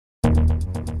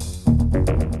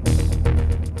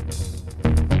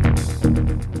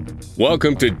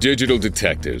Welcome to Digital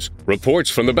Detectives, reports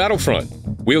from the battlefront.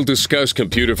 We'll discuss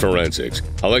computer forensics,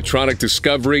 electronic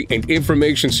discovery, and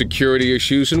information security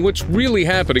issues and what's really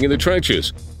happening in the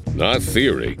trenches. Not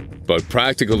theory, but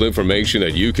practical information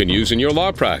that you can use in your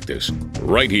law practice,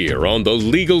 right here on the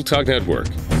Legal Talk Network.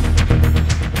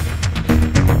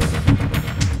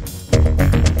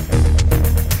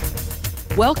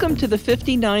 Welcome to the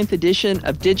 59th edition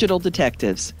of Digital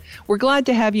Detectives. We're glad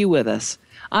to have you with us.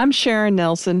 I'm Sharon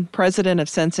Nelson, president of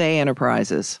Sensei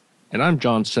Enterprises. And I'm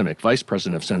John Simic, vice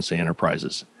president of Sensei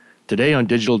Enterprises. Today on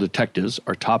Digital Detectives,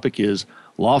 our topic is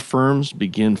law firms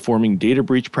begin forming data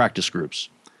breach practice groups.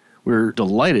 We're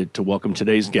delighted to welcome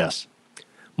today's guest.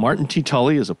 Martin T.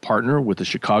 Tully is a partner with the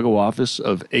Chicago office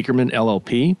of Akerman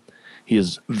LLP. He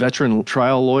is a veteran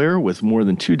trial lawyer with more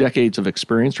than 2 decades of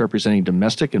experience representing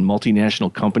domestic and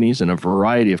multinational companies in a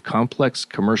variety of complex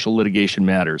commercial litigation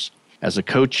matters. As a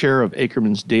co-chair of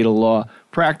Akerman's data law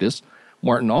practice,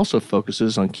 Martin also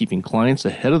focuses on keeping clients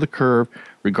ahead of the curve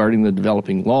regarding the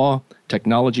developing law,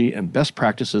 technology, and best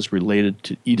practices related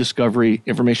to e-discovery,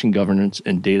 information governance,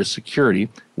 and data security,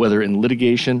 whether in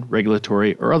litigation,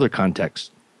 regulatory, or other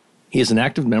contexts. He is an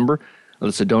active member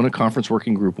of the Sedona Conference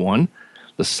Working Group 1,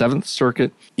 the 7th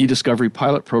Circuit E-Discovery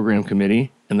Pilot Program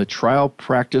Committee, and the Trial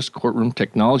Practice Courtroom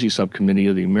Technology Subcommittee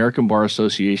of the American Bar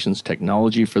Association's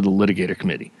Technology for the Litigator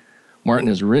Committee. Martin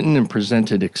has written and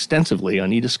presented extensively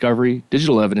on e-discovery,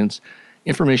 digital evidence,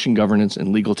 information governance,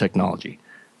 and legal technology.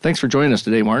 Thanks for joining us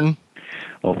today, Martin.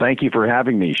 Well, thank you for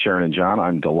having me, Sharon and John.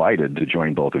 I'm delighted to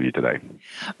join both of you today.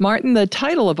 Martin, the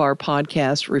title of our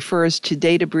podcast refers to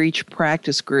data breach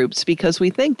practice groups because we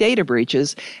think data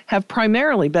breaches have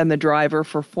primarily been the driver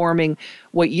for forming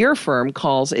what your firm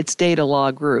calls its data law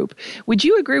group. Would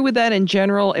you agree with that in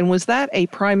general, and was that a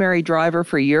primary driver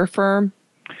for your firm?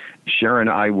 Sharon,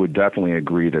 I would definitely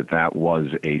agree that that was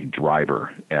a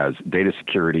driver, as data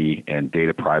security and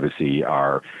data privacy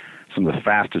are some of the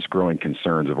fastest growing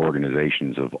concerns of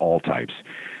organizations of all types.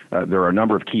 There are a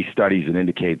number of key studies that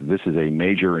indicate that this is a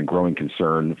major and growing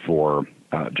concern for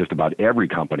just about every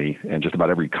company, and just about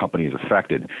every company is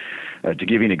affected. To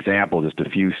give you an example, just a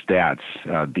few stats,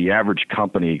 the average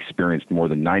company experienced more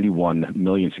than 91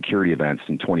 million security events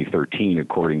in 2013,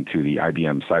 according to the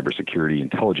IBM Cybersecurity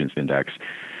Intelligence Index.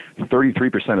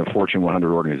 33% of Fortune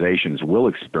 100 organizations will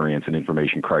experience an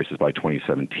information crisis by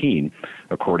 2017,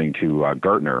 according to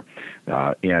Gartner.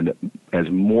 And as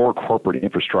more corporate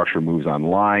infrastructure moves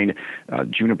online,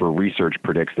 Juniper Research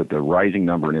predicts that the rising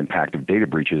number and impact of data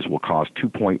breaches will cost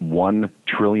 $2.1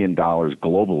 trillion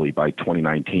globally by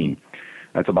 2019.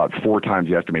 That's about 4 times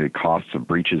the estimated costs of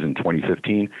breaches in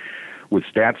 2015. With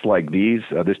stats like these,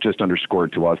 this just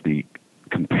underscored to us the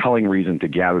compelling reason to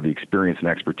gather the experience and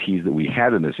expertise that we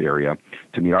had in this area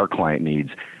to meet our client needs,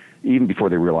 even before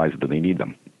they realized that they need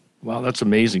them. Wow, that's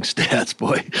amazing stats,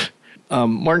 boy.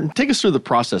 Martin, take us through the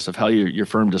process of how your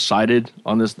firm decided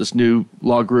on this new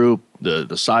law group,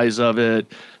 the size of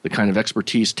it, the kind of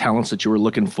expertise, talents that you were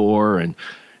looking for, and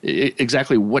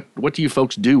exactly what do you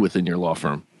folks do within your law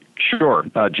firm? Sure,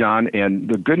 John, and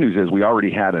the good news is we already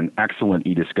had an excellent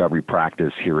e-discovery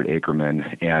practice here at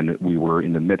Akerman, and we were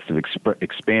in the midst of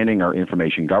expanding our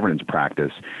information governance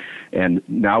practice, and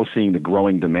now seeing the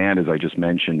growing demand, as I just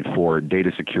mentioned, for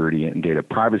data security and data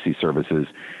privacy services.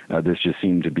 This just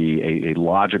seemed to be a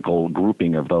logical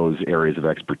grouping of those areas of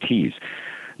expertise.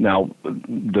 Now,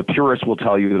 the purists will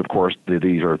tell you that, of course,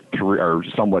 these are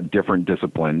somewhat different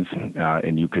disciplines,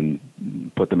 and you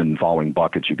can put them in the following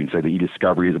buckets. You can say that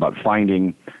e-discovery is about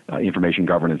finding, information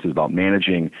governance is about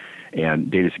managing,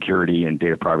 and data security and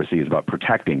data privacy is about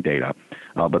protecting data.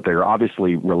 But they're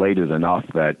obviously related enough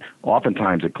that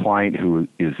oftentimes a client who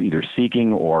is either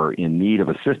seeking or in need of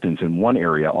assistance in one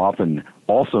area often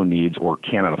also needs or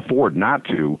cannot afford not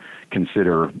to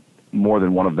consider more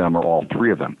than one of them or all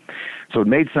 3 of them. So it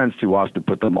made sense to us to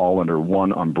put them all under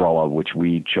one umbrella, which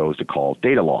we chose to call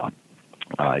data law.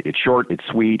 It's short, it's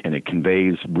sweet, and it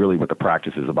conveys really what the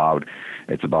practice is about.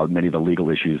 It's about many of the legal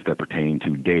issues that pertain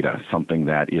to data, something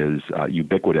that is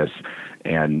ubiquitous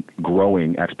and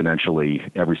growing exponentially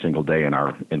every single day in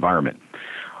our environment.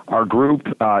 Our group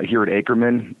here at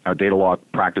Akerman, our data law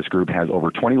practice group, has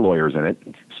over 20 lawyers in it,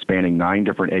 spanning 9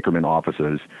 different Akerman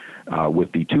offices,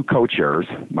 with the 2 co-chairs,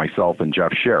 myself and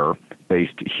Jeff Scherer,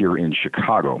 based here in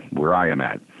Chicago, where I am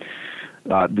at.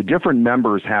 The different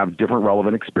members have different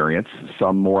relevant experience,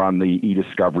 some more on the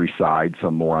e-discovery side,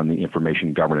 some more on the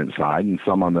information governance side, and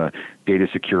some on the data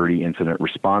security incident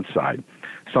response side.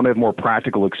 Some have more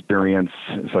practical experience,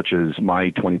 such as my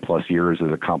 20 plus years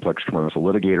as a complex commercial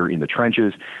litigator in the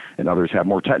trenches, and others have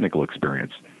more technical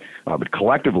experience. But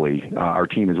collectively, our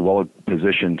team is well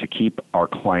positioned to keep our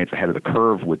clients ahead of the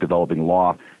curve with developing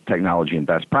law, technology, and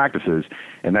best practices.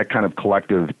 And that kind of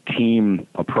collective team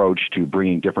approach to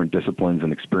bringing different disciplines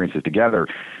and experiences together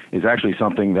is actually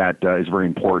something that is very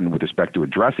important with respect to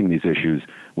addressing these issues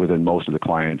within most of the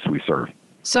clients we serve.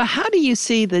 So how do you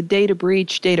see the data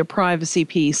breach, data privacy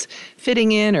piece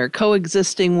fitting in or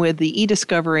coexisting with the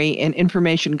e-discovery and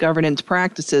information governance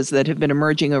practices that have been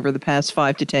emerging over the past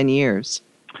 5 to 10 years?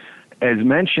 As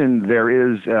mentioned, there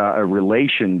is a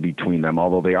relation between them,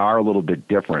 although they are a little bit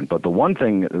different. But one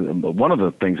of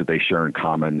the things that they share in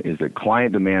common is that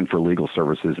client demand for legal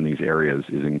services in these areas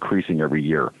is increasing every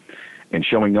year and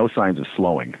showing no signs of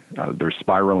slowing. There's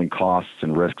spiraling costs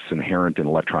and risks inherent in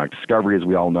electronic discovery, as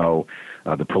we all know,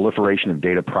 the proliferation of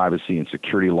data privacy and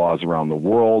security laws around the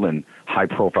world, and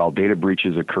high-profile data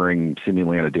breaches occurring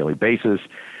seemingly on a daily basis,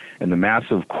 and the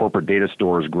massive corporate data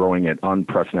stores growing at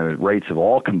unprecedented rates have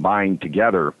all combined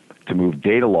together to move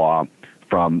data law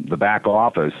from the back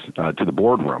office to the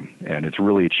boardroom, and it's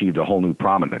really achieved a whole new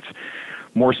prominence.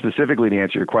 More specifically, to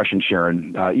answer your question,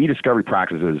 Sharon, e-discovery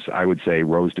practices, I would say,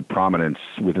 rose to prominence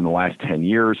within the last 10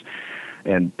 years,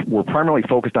 and we're primarily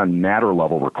focused on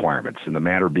matter-level requirements, and the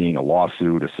matter being a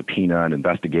lawsuit, a subpoena, an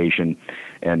investigation.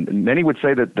 And many would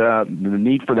say that the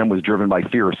need for them was driven by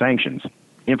fear of sanctions.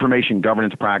 Information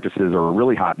governance practices are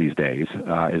really hot these days,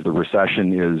 as the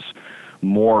recession is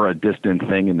more a distant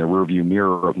thing in the rearview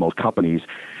mirror of most companies.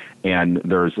 And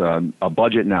there's a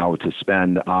budget now to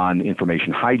spend on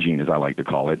information hygiene, as I like to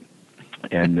call it.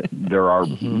 And there are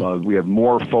we have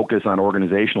more focus on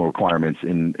organizational requirements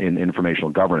in informational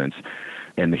governance.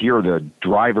 And here the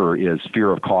driver is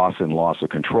fear of cost and loss of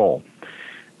control.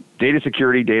 Data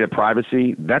security, data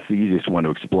privacy, that's the easiest one to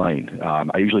explain.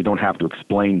 I usually don't have to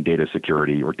explain data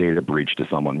security or data breach to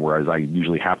someone, whereas I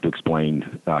usually have to explain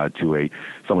to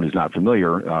someone who's not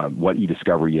familiar what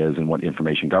e-discovery is and what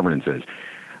information governance is.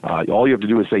 All you have to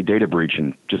do is say data breach,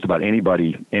 and just about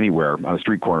anybody, anywhere on a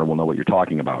street corner will know what you're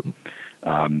talking about.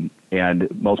 And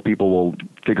most people will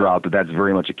figure out that that's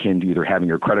very much akin to either having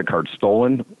your credit card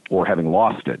stolen or having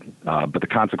lost it. But the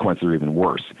consequences are even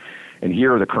worse. And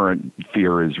here the current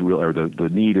fear is real, or the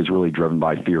need is really driven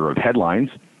by fear of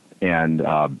headlines and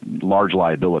large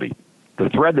liability. The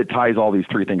thread that ties all these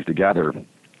three things together,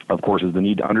 of course, is the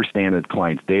need to understand the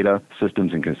client's data,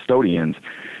 systems, and custodians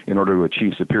in order to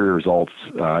achieve superior results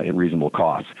at reasonable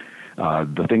costs.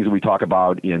 The things that we talk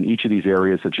about in each of these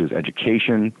areas, such as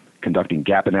education, conducting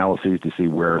gap analyses to see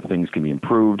where things can be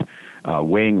improved,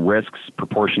 weighing risks,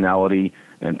 proportionality,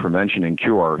 and prevention and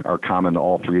cure are common to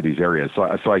all three of these areas. So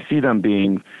I see them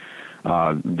being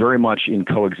very much in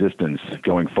coexistence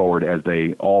going forward as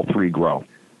they all three grow.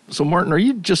 So, Martin, are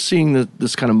you just seeing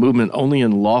this kind of movement only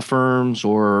in law firms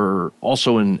or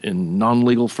also in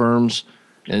non-legal firms?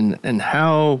 And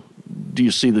how do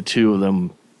you see the two of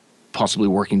them possibly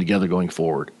working together going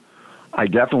forward? I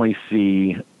definitely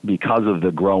see, because of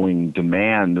the growing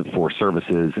demand for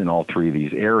services in all three of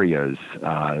these areas,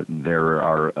 there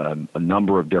are a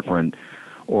number of different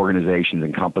organizations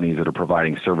and companies that are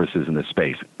providing services in this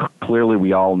space. Clearly,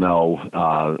 we all know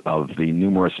of the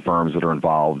numerous firms that are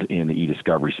involved in the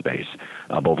e-discovery space,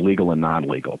 both legal and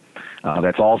non-legal.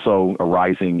 That's also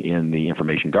arising in the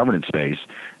information governance space,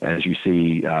 as you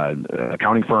see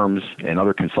accounting firms and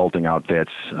other consulting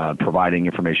outfits providing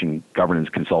information governance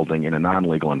consulting in a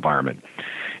non-legal environment.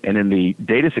 And in the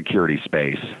data security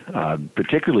space,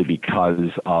 particularly because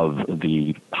of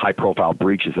the high-profile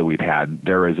breaches that we've had,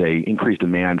 there is an increased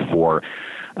demand for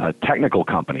technical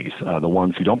companies, the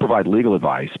ones who don't provide legal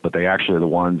advice, but they actually are the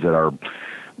ones that are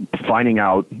finding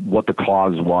out what the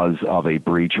cause was of a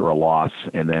breach or a loss,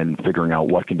 and then figuring out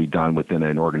what can be done within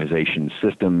an organization's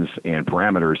systems and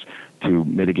parameters to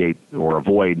mitigate or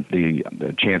avoid the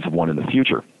chance of one in the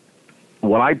future.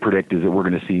 What I predict is that we're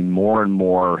going to see more and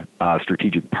more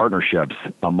strategic partnerships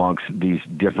amongst these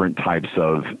different types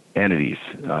of entities,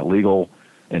 legal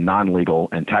and non-legal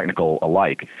and technical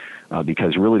alike,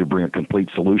 because really to bring a complete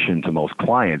solution to most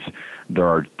clients, there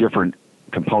are different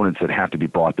components that have to be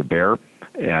brought to bear,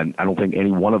 and I don't think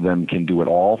any one of them can do it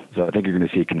all. So I think you're going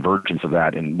to see a convergence of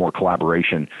that and more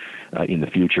collaboration in the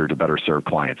future to better serve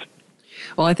clients.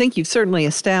 Well, I think you've certainly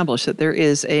established that there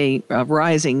is a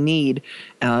rising need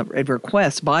and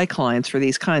request by clients for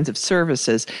these kinds of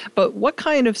services. But what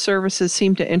kind of services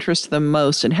seem to interest them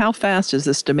most, and how fast is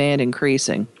this demand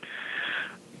increasing?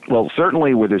 Well,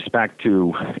 certainly with respect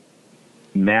to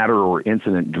matter or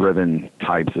incident-driven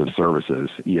types of services,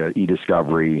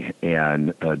 e-discovery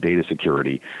and data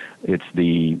security. It's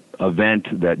the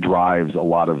event that drives a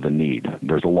lot of the need.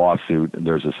 There's a lawsuit,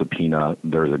 there's a subpoena,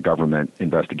 there's a government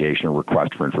investigation or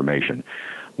request for information.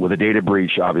 With a data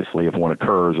breach, obviously, if one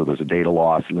occurs or there's a data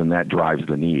loss, then that drives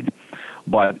the need.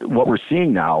 But what we're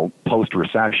seeing now,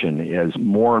 post-recession, is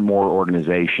more and more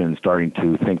organizations starting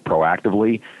to think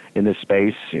proactively in this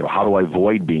space. How do I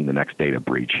avoid being the next data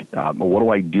breach? What do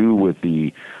I do with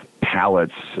the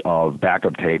pallets of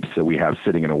backup tapes that we have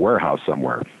sitting in a warehouse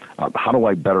somewhere? How do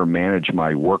I better manage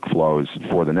my workflows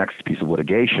for the next piece of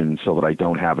litigation so that I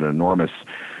don't have an enormous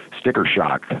sticker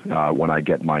shock when I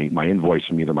get my invoice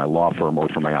from either my law firm or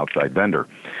from my outside vendor?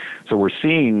 So we're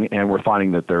seeing and we're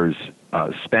finding that there's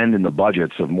spend in the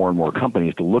budgets of more and more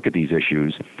companies to look at these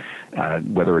issues,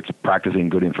 whether it's practicing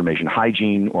good information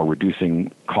hygiene or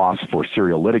reducing costs for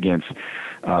serial litigants.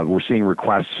 We're seeing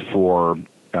requests for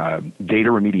data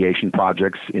remediation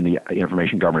projects in the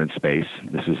information governance space.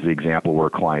 This is the example where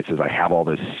a client says, I have all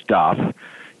this stuff.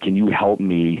 Can you help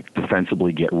me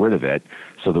defensively get rid of it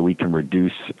so that we can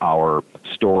reduce our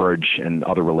storage and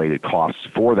other related costs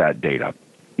for that data?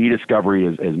 E-discovery,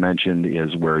 as mentioned,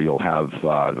 is where you'll have,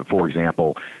 for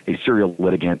example, a serial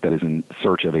litigant that is in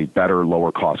search of a better,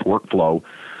 lower-cost workflow.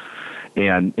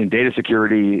 And in data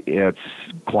security, it's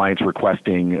clients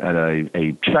requesting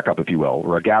a checkup, if you will,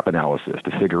 or a gap analysis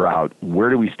to figure out where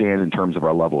do we stand in terms of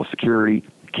our level of security.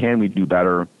 Can we do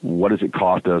better? What does it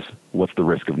cost us? What's the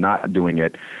risk of not doing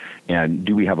it? And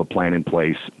do we have a plan in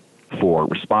place for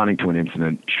responding to an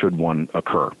incident should one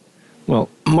occur? Well,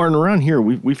 Martin, around here,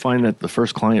 we find that the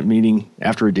first client meeting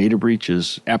after a data breach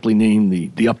is aptly named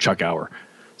the upchuck hour.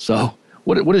 So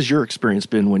what has your experience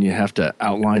been when you have to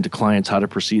outline to clients how to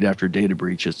proceed after data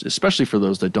breaches, especially for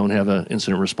those that don't have an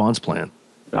incident response plan?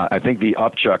 I think the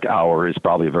upchuck hour is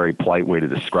probably a very polite way to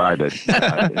describe it.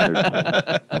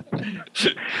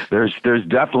 There's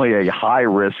definitely a high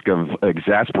risk of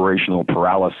exasperational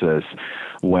paralysis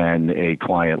when a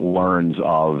client learns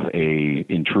of a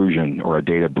intrusion or a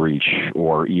data breach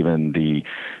or even the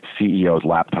CEO's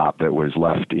laptop that was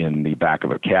left in the back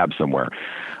of a cab somewhere.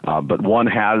 But one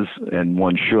has and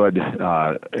one should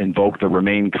invoke the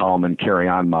remain calm and carry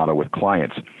on motto with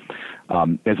clients.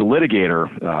 As a litigator,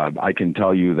 I can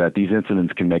tell you that these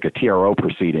incidents can make a TRO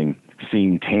proceeding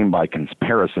seem tame by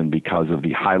comparison because of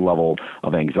the high level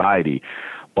of anxiety.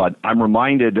 But I'm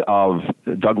reminded of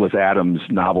Douglas Adams'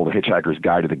 novel, The Hitchhiker's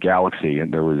Guide to the Galaxy,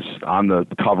 and there was on the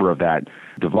cover of that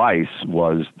device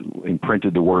was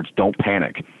imprinted the words, "Don't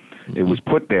panic." It was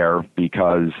put there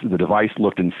because the device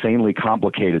looked insanely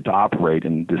complicated to operate,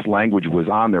 and this language was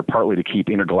on there partly to keep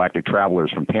intergalactic travelers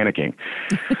from panicking.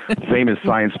 Famous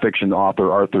science fiction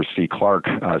author Arthur C. Clarke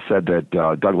said that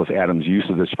Douglas Adams' use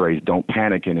of this phrase, "don't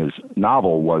panic," in his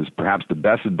novel was perhaps the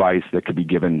best advice that could be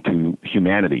given to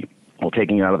humanity. Well,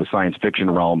 taking it out of the science fiction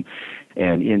realm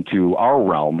and into our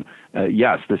realm,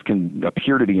 yes, this can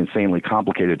appear to be insanely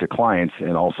complicated to clients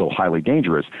and also highly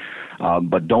dangerous,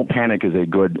 but don't panic is a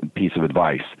good piece of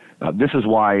advice. This is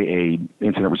why a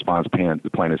incident response plan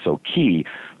is so key,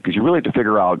 because you really have to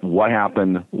figure out what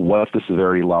happened, what's the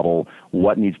severity level,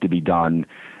 what needs to be done,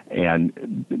 and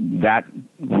that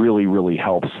really, really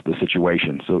helps the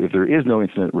situation. So if there is no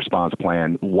incident response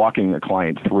plan, walking a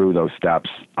client through those steps,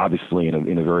 obviously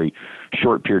in a very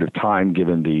short period of time,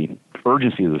 given the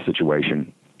urgency of the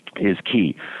situation, is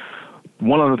key.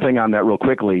 One other thing on that real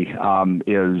quickly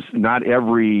is not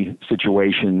every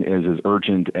situation is as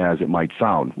urgent as it might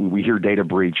sound. We hear data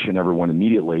breach and everyone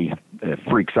immediately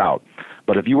freaks out.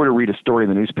 But if you were to read a story in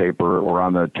the newspaper or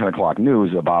on the 10 o'clock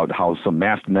news about how some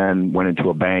masked men went into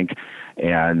a bank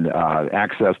and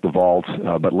accessed the vault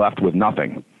but left with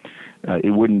nothing,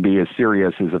 it wouldn't be as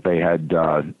serious as if they had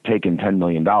taken $10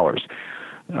 million.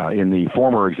 In the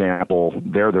former example,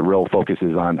 there the real focus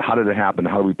is on how did it happen,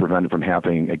 how do we prevent it from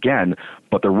happening again,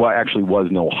 but there actually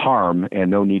was no harm and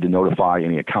no need to notify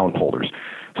any account holders.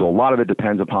 So a lot of it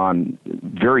depends upon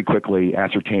very quickly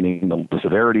ascertaining the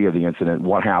severity of the incident,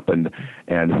 what happened,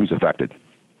 and who's affected.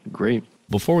 Great.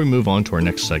 Before we move on to our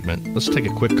next segment, let's take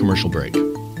a quick commercial break.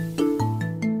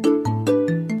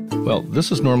 Well,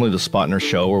 this is normally the spot in our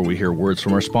show where we hear words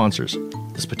from our sponsors.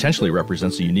 This potentially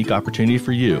represents a unique opportunity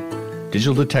for you.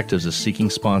 Digital Detectives is seeking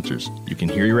sponsors. You can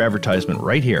hear your advertisement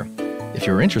right here. If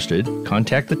you're interested,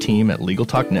 contact the team at Legal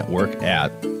Talk Network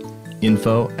at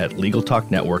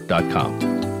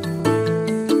info@LegalTalkNetwork.com.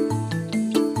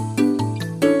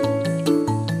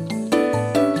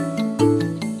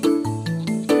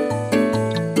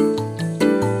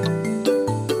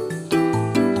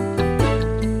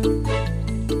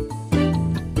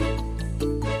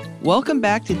 Welcome Welcome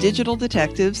back to Digital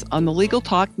Detectives on the Legal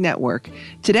Talk Network.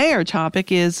 Today our topic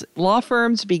is law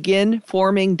firms begin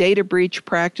forming data breach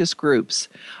practice groups.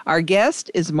 Our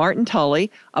guest is Martin Tully,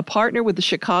 a partner with the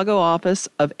Chicago office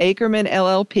of Akerman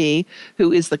LLP,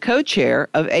 who is the co-chair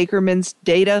of Akerman's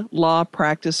Data Law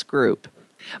Practice Group.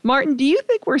 Martin, do you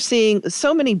think we're seeing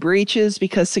so many breaches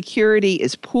because security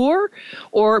is poor,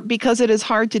 or because it is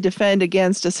hard to defend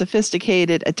against a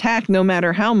sophisticated attack no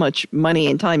matter how much money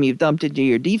and time you've dumped into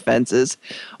your defenses,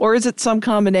 or is it some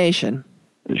combination?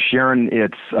 Sharon,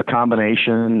 it's a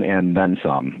combination and then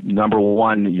some. Number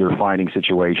one, you're finding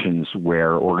situations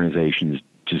where organizations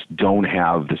just don't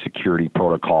have the security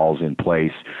protocols in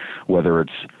place, whether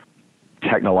it's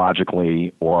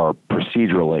technologically or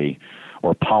procedurally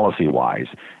or policy-wise,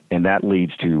 and that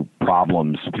leads to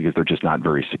problems because they're just not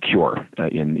very secure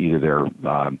in either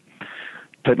their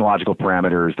technological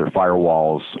parameters, their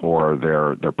firewalls, or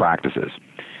their practices.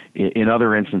 In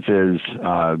other instances,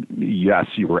 yes,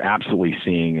 you were absolutely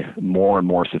seeing more and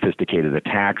more sophisticated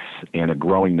attacks and a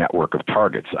growing network of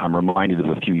targets. I'm reminded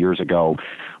of a few years ago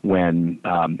when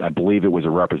I believe it was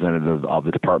a representative of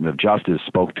the Department of Justice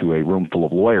spoke to a room full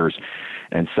of lawyers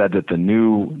and said that the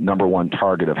new number one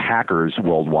target of hackers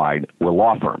worldwide were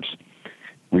law firms.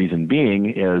 Reason being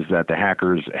is that the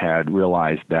hackers had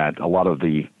realized that a lot of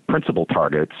the principal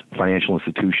targets, financial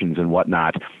institutions and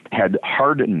whatnot, had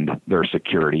hardened their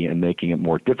security and making it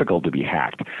more difficult to be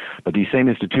hacked. But these same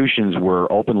institutions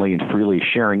were openly and freely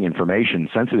sharing information,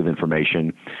 sensitive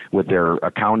information, with their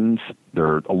accountants,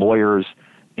 their lawyers,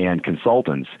 and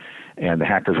consultants. And the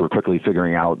hackers were quickly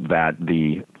figuring out that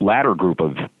the latter group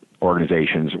of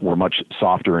organizations were much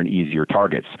softer and easier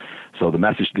targets. So the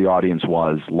message to the audience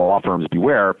was, law firms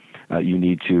beware, you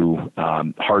need to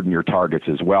harden your targets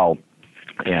as well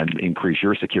and increase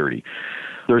your security.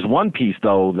 There's one piece,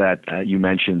 though, that you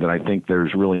mentioned that I think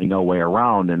there's really no way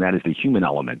around, and that is the human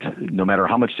element. No matter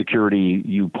how much security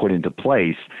you put into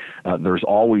place, there's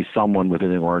always someone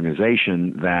within an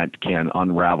organization that can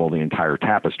unravel the entire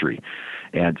tapestry.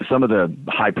 And some of the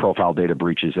high-profile data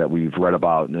breaches that we've read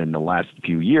about in the last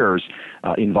few years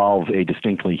involve a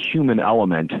distinctly human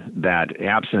element that,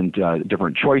 absent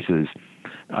different choices,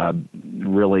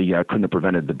 really couldn't have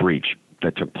prevented the breach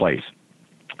that took place.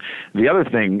 The other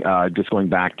thing, just going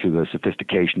back to the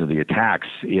sophistication of the attacks,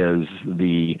 is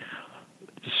the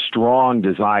strong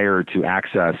desire to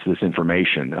access this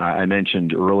information. I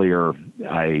mentioned earlier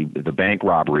the bank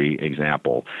robbery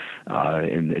example,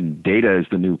 and data is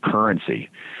the new currency.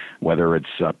 Whether it's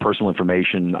personal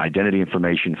information, identity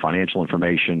information, financial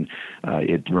information.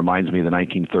 It reminds me of the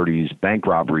 1930s bank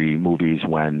robbery movies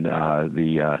when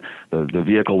the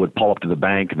vehicle would pull up to the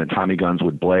bank and the Tommy guns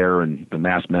would blare and the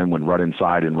masked men would run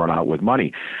inside and run out with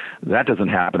money. That doesn't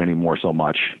happen anymore so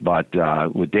much, but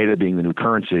with data being the new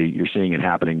currency, you're seeing it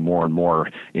happening more and more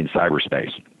in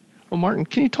cyberspace. Well, Martin,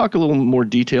 can you talk a little more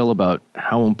detail about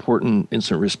how important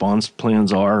incident response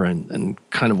plans are and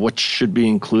kind of what should be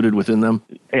included within them?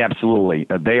 Absolutely.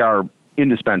 They are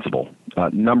indispensable.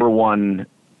 Number one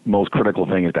most critical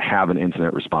thing is to have an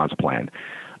incident response plan.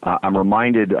 I'm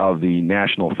reminded of the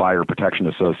National Fire Protection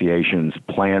Association's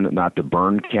Plan Not to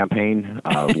Burn campaign,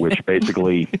 which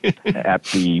basically at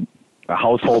the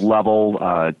household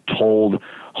level told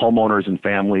homeowners and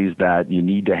families that you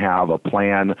need to have a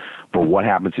plan for what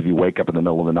happens if you wake up in the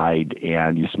middle of the night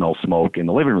and you smell smoke and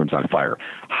the living room's on fire.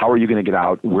 How are you going to get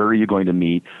out? Where are you going to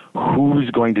meet?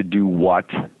 Who's going to do what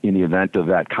in the event of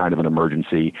that kind of an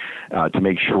emergency to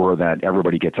make sure that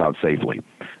everybody gets out safely?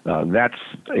 That's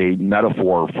a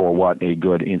metaphor for what a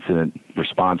good incident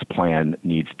response plan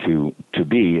needs to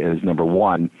be, is number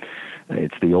one,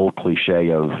 it's the old cliche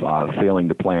of failing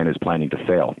to plan is planning to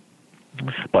fail.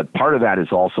 But part of that is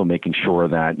also making sure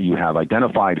that you have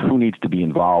identified who needs to be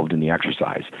involved in the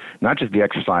exercise, not just the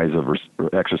exercise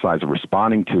of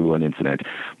responding to an incident,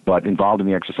 but involved in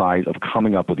the exercise of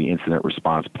coming up with the incident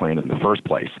response plan in the first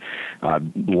place.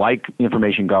 Like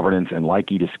information governance and like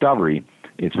e-discovery,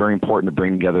 it's very important to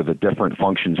bring together the different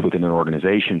functions within an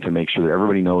organization to make sure that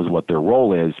everybody knows what their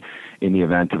role is in the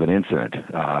event of an incident.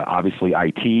 Obviously,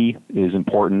 IT is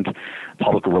important.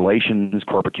 Public relations,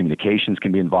 corporate communications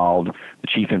can be involved. The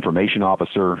chief information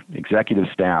officer, executive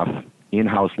staff,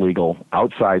 in-house legal,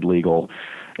 outside legal,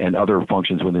 and other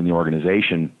functions within the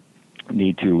organization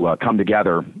need to come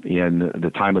together in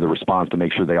the time of the response to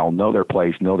make sure they all know their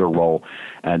place, know their role,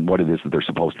 and what it is that they're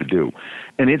supposed to do.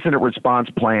 An incident response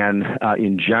plan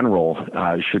in general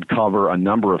should cover a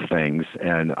number of things,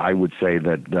 and I would say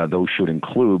that those should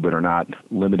include, but are not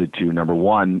limited to, number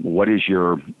one, what is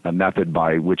your method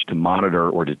by which to monitor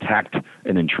or detect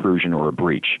an intrusion or a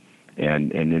breach?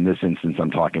 And in this instance,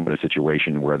 I'm talking about a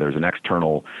situation where there's an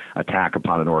external attack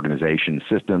upon an organization's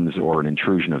systems or an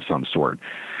intrusion of some sort.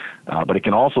 But it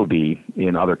can also be,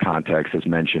 in other contexts, as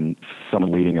mentioned,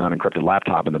 someone leaving an unencrypted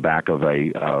laptop in the back of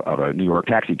a New York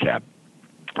taxi cab.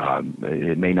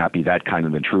 It may not be that kind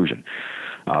of intrusion.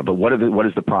 But what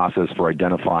is the process for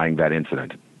identifying that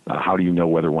incident? How do you know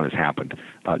whether one has happened?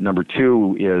 Number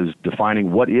two is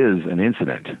defining what is an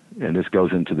incident. And this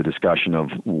goes into the discussion of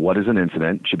what is an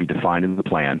incident, should be defined in the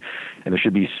plan, and there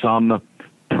should be some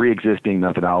pre-existing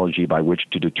methodology by which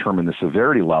to determine the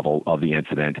severity level of the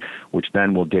incident, which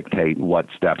then will dictate what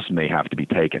steps may have to be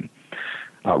taken.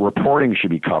 Reporting should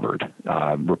be covered.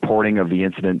 Reporting of the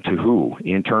incident to who?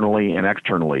 Internally and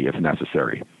externally, if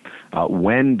necessary.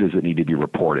 When does it need to be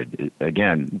reported?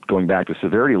 Again, going back to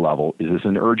severity level, is this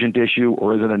an urgent issue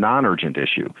or is it a non-urgent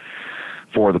issue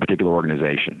for the particular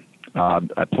organization?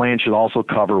 A plan should also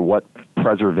cover what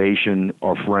preservation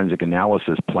or forensic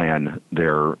analysis plan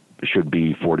there should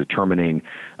be for determining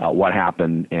what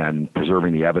happened and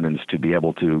preserving the evidence to be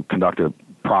able to conduct a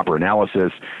proper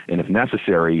analysis and, if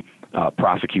necessary,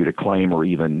 prosecute a claim or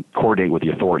even coordinate with the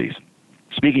authorities.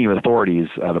 Speaking of authorities,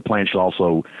 the plan should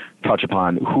also touch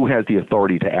upon who has the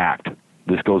authority to act.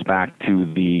 This goes back to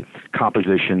the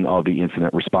composition of the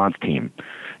incident response team.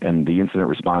 And the incident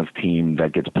response team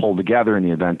that gets pulled together in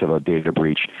the event of a data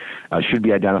breach should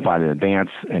be identified in advance,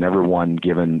 and everyone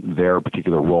given their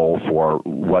particular role for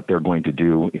what they're going to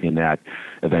do in that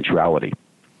eventuality.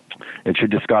 It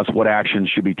should discuss what actions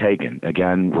should be taken.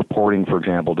 Again, reporting, for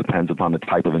example, depends upon the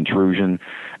type of intrusion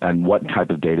and what type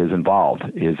of data is involved.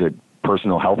 Is it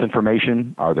personal health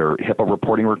information? Are there HIPAA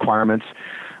reporting requirements?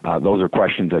 Those are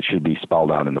questions that should be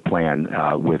spelled out in the plan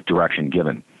with direction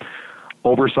given.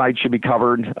 Oversight should be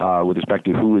covered with respect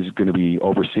to who is going to be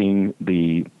overseeing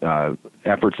the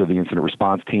efforts of the incident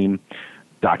response team.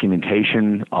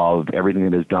 Documentation of everything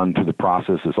that is done through the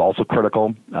process is also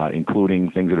critical, including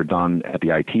things that are done at the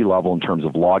IT level in terms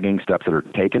of logging, steps that are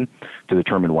taken to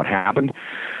determine what happened.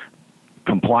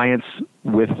 Compliance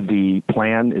with the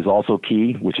plan is also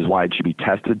key, which is why it should be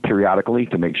tested periodically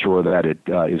to make sure that it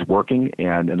is working.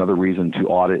 And another reason to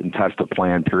audit and test the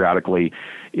plan periodically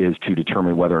is to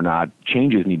determine whether or not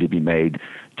changes need to be made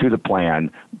to the plan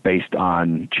based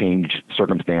on changed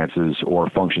circumstances or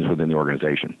functions within the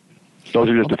organization. Those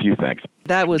are just a few things.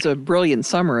 That was a brilliant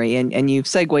summary, and you've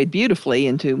segued beautifully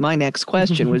into my next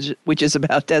question, which is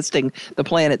about testing the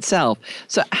plan itself.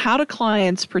 So how do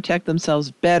clients protect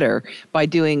themselves better by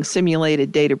doing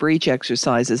simulated data breach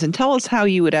exercises? And tell us how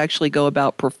you would actually go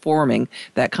about performing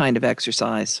that kind of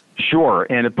exercise. Sure,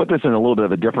 and to put this in a little bit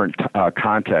of a different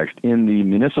context, in the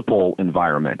municipal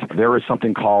environment, there is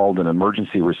something called an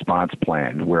emergency response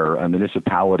plan, where a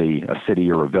municipality, a city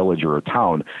or a village or a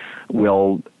town,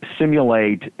 will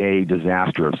simulate a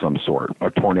disaster of some sort, a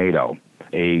tornado,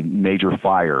 a major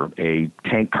fire, a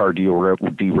tank car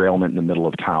derailment in the middle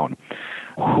of town.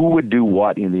 Who would do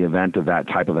what in the event of that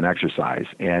type of an exercise?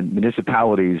 And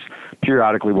municipalities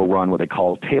periodically will run what they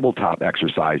call tabletop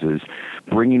exercises,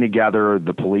 bringing together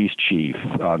the police chief,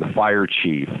 the fire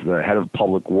chief, the head of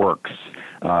public works,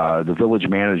 the village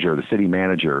manager, the city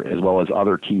manager, as well as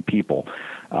other key people.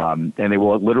 And they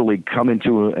will literally come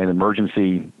into an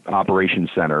emergency operations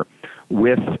center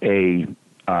with a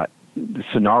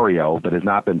scenario that has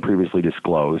not been previously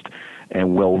disclosed,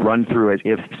 and we'll run through it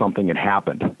if something had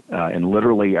happened. And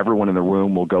literally everyone in the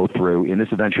room will go through, in this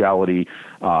eventuality,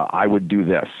 I would do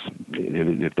this.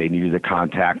 If they needed to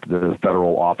contact the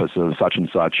federal office of such and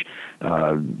such,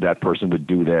 that person would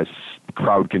do this,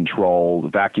 crowd control,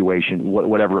 evacuation,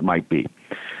 whatever it might be.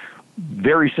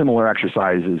 Very similar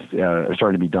exercises are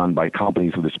starting to be done by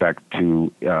companies with respect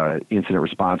to incident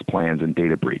response plans and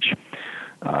data breach.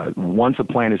 Once a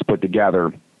plan is put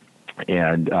together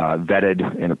and vetted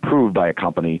and approved by a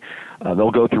company,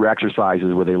 they'll go through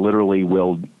exercises where they literally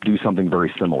will do something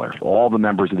very similar. All the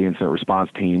members of the incident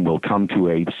response team will come to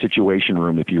a situation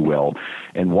room, if you will,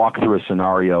 and walk through a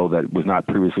scenario that was not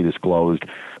previously disclosed.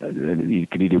 It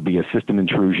could either be a system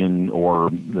intrusion or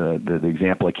the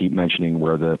example I keep mentioning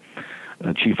where the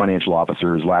chief financial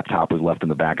officer's laptop was left in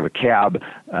the back of a cab,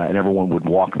 and everyone would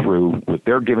walk through with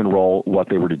their given role what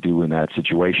they were to do in that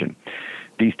situation.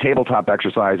 These tabletop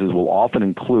exercises will often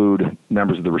include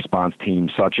members of the response team,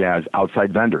 such as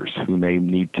outside vendors who may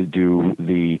need to do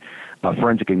the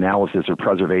forensic analysis or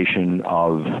preservation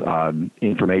of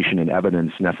information and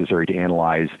evidence necessary to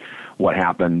analyze what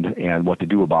happened and what to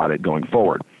do about it going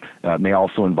forward. may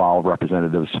also involve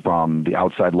representatives from the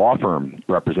outside law firm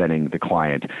representing the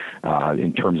client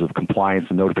in terms of compliance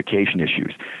and notification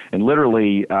issues. And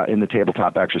literally, in the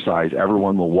tabletop exercise,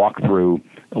 everyone will walk through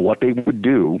what they would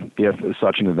do if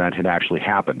such an event had actually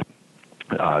happened.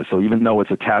 So even though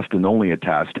it's a test and only a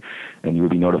test, and you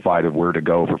would be notified of where to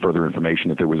go for further information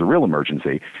if there was a real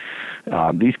emergency,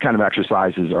 these kind of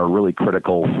exercises are really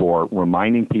critical for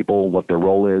reminding people what their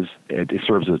role is. It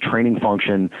serves as a training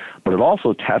function, but it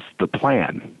also tests the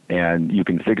plan, and you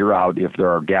can figure out if there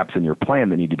are gaps in your plan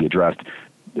that need to be addressed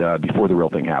before the real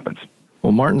thing happens.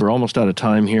 Well, Martin, we're almost out of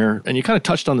time here, and you kind of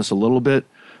touched on this a little bit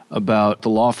about the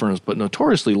law firms, but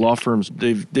notoriously law firms,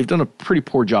 they've done a pretty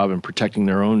poor job in protecting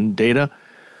their own data.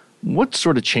 What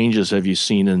sort of changes have you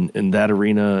seen in that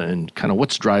arena, and kind of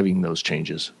what's driving those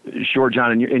changes? Sure,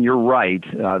 John, and you're right.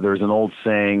 There's an old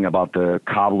saying about the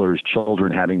cobbler's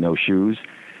children having no shoes,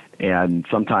 and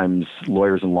sometimes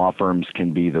lawyers and law firms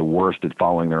can be the worst at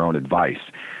following their own advice.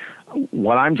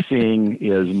 What I'm seeing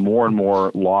is more and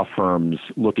more law firms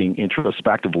looking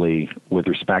introspectively with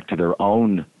respect to their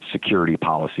own security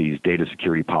policies, data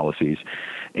security policies,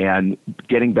 and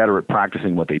getting better at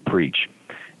practicing what they preach.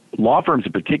 Law firms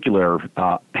in particular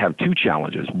have two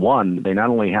challenges. One, they not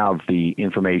only have the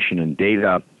information and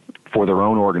data for their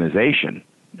own organization,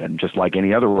 and just like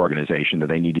any other organization that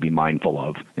they need to be mindful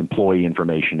of, employee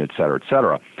information, et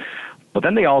cetera, but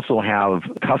then they also have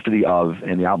custody of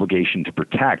and the obligation to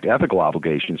protect, ethical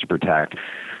obligations to protect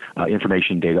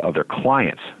information data of their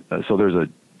clients. So there's a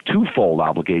twofold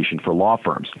obligation for law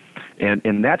firms.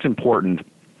 And that's important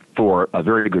for a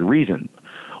very good reason.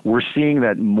 We're seeing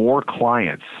that more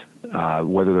clients,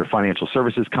 whether they're financial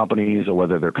services companies or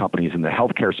whether they're companies in the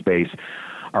healthcare space,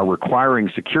 are requiring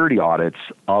security audits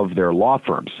of their law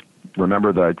firms.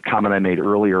 Remember the comment I made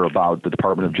earlier about the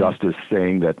Department of Justice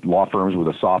saying that law firms were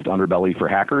the soft underbelly for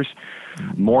hackers?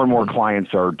 More and more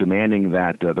clients are demanding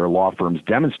that their law firms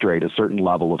demonstrate a certain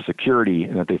level of security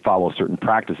and that they follow certain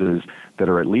practices that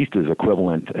are at least as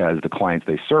equivalent as the clients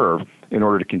they serve in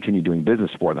order to continue doing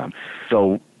business for them.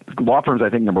 So law firms, I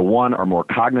think, number one, are more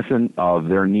cognizant of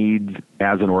their needs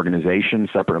as an organization,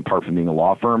 separate and apart from being a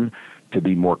law firm, to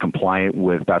be more compliant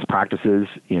with best practices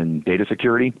in data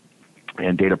security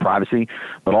and data privacy,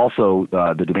 but also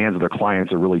the demands of their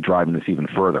clients are really driving this even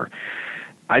further.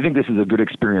 I think this is a good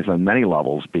experience on many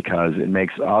levels because it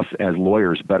makes us as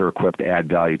lawyers better equipped to add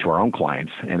value to our own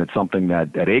clients. And it's something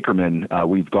that at Akerman,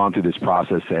 we've gone through this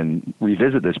process and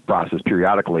revisit this process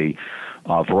periodically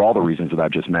for all the reasons that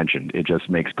I've just mentioned. It just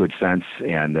makes good sense,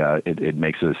 and it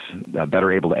makes us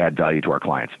better able to add value to our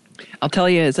clients. I'll tell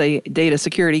you, as a data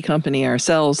security company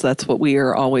ourselves, that's what we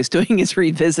are always doing, is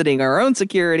revisiting our own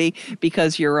security,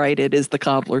 because you're right, it is the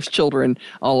cobbler's children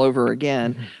all over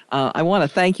again. I want to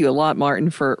thank you a lot, Martin,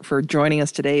 for joining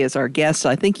us today as our guest.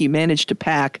 I think you managed to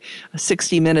pack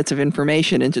 60 minutes of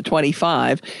information into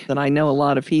 25, and I know a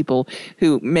lot of people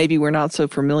who maybe were not so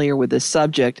familiar with this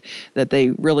subject that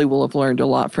they really will have learned a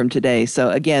lot from today. So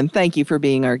again, thank you for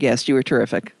being our guest. You were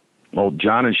terrific. Well,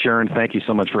 John and Sharon, thank you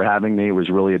so much for having me. It was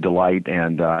really a delight,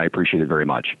 and I appreciate it very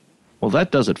much. Well,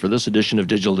 that does it for this edition of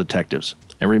Digital Detectives.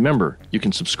 And remember, you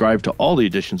can subscribe to all the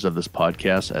editions of this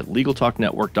podcast at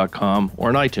LegalTalkNetwork.com or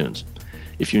on iTunes.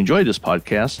 If you enjoyed this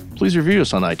podcast, please review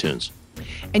us on iTunes.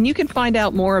 And you can find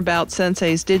out more about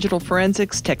Sensei's digital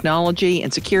forensics, technology,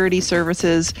 and security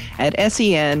services at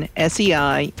senseient.com.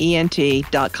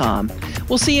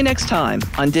 We'll see you next time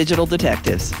on Digital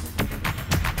Detectives.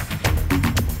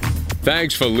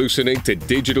 Thanks for listening to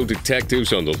Digital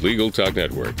Detectives on the Legal Talk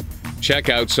Network. Check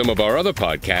out some of our other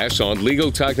podcasts on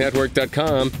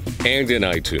LegalTalkNetwork.com and in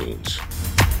iTunes.